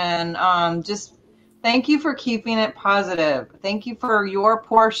missions. And just thank you for keeping it positive. Thank you for your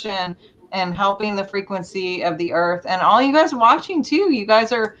portion and helping the frequency of the earth. And all you guys watching too, you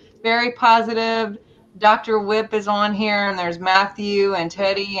guys are very positive. Dr. Whip is on here, and there's Matthew and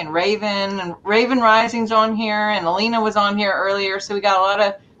Teddy and Raven Rising's on here, and Alina was on here earlier. So we got a lot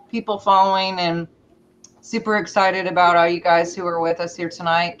of people following, and super excited about all you guys who are with us here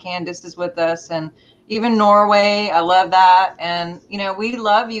tonight. Candace is with us, and even Norway. I love that. And, you know, we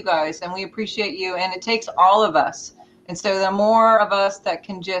love you guys and we appreciate you, and it takes all of us. And so the more of us that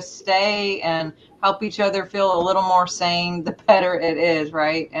can just stay and help each other feel a little more sane, the better it is,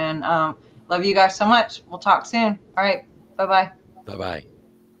 right? And love you guys so much. We'll talk soon. All right. Bye-bye. Bye-bye.